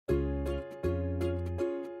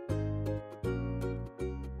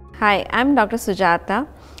Hi, I'm Dr. Sujata.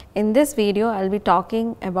 In this video, I'll be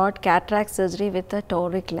talking about cataract surgery with a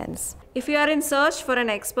toric lens. If you are in search for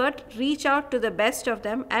an expert, reach out to the best of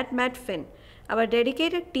them at Medfin. Our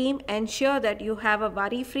dedicated team ensure that you have a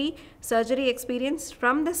worry-free surgery experience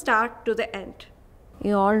from the start to the end.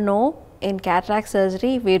 You all know in cataract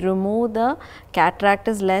surgery, we remove the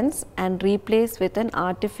cataractous lens and replace with an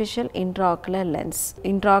artificial intraocular lens.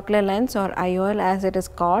 Intraocular lens or IOL as it is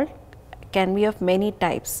called can be of many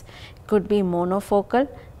types. It could be monofocal,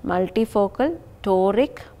 multifocal,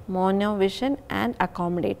 toric, monovision and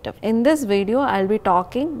accommodative. In this video, I will be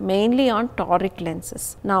talking mainly on toric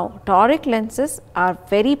lenses. Now, toric lenses are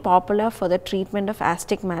very popular for the treatment of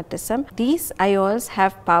astigmatism. These IOLs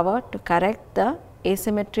have power to correct the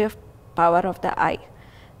asymmetry of power of the eye,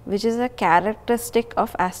 which is a characteristic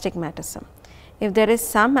of astigmatism. If there is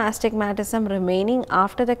some astigmatism remaining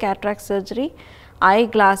after the cataract surgery,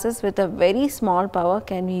 eyeglasses with a very small power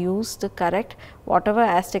can be used to correct whatever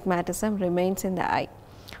astigmatism remains in the eye.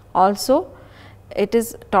 Also,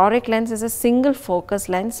 toric lens is a single focus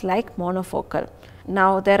lens like monofocal.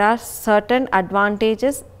 Now, there are certain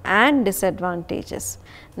advantages and disadvantages.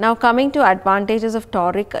 Now, coming to advantages of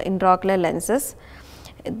toric intraocular lenses,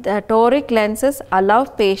 the toric lenses allow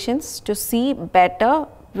patients to see better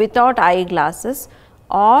without eyeglasses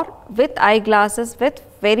or with eyeglasses with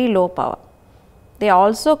very low power. They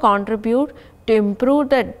also contribute to improve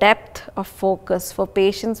the depth of focus for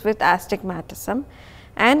patients with astigmatism,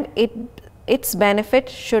 and its benefit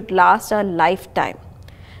should last a lifetime.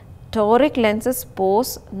 Toric lenses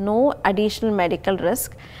pose no additional medical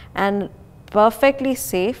risk and perfectly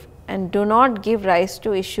safe and do not give rise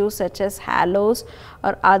to issues such as halos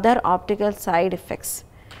or other optical side effects.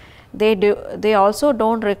 They also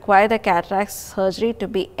don't require the cataract surgery to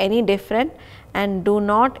be any different and do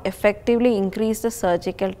not effectively increase the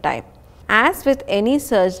surgical time. As with any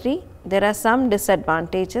surgery, there are some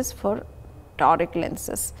disadvantages for toric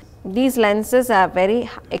lenses. These lenses are very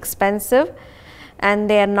expensive and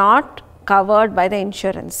they are not covered by the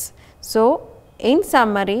insurance. So, in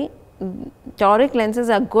summary, toric lenses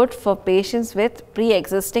are good for patients with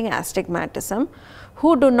pre-existing astigmatism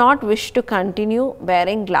who do not wish to continue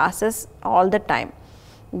wearing glasses all the time.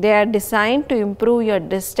 They are designed to improve your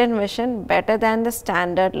distant vision better than the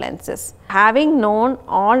standard lenses. Having known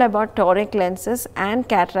all about toric lenses and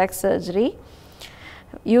cataract surgery,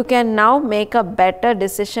 you can now make a better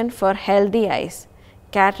decision for healthy eyes.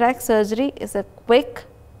 Cataract surgery is a quick,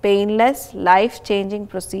 painless, life-changing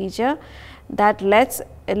procedure that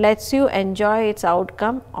lets you enjoy its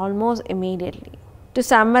outcome almost immediately. To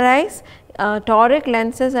summarize, toric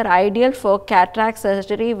lenses are ideal for cataract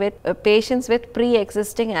surgery with patients with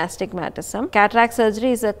pre-existing astigmatism. Cataract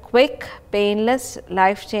surgery is a quick, painless,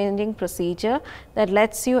 life-changing procedure that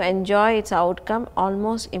lets you enjoy its outcome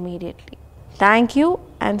almost immediately. Thank you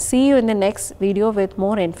and see you in the next video with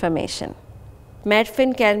more information.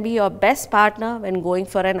 Medfin can be your best partner when going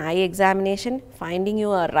for an eye examination, finding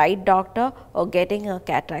you a right doctor or getting a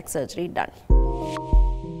cataract surgery done.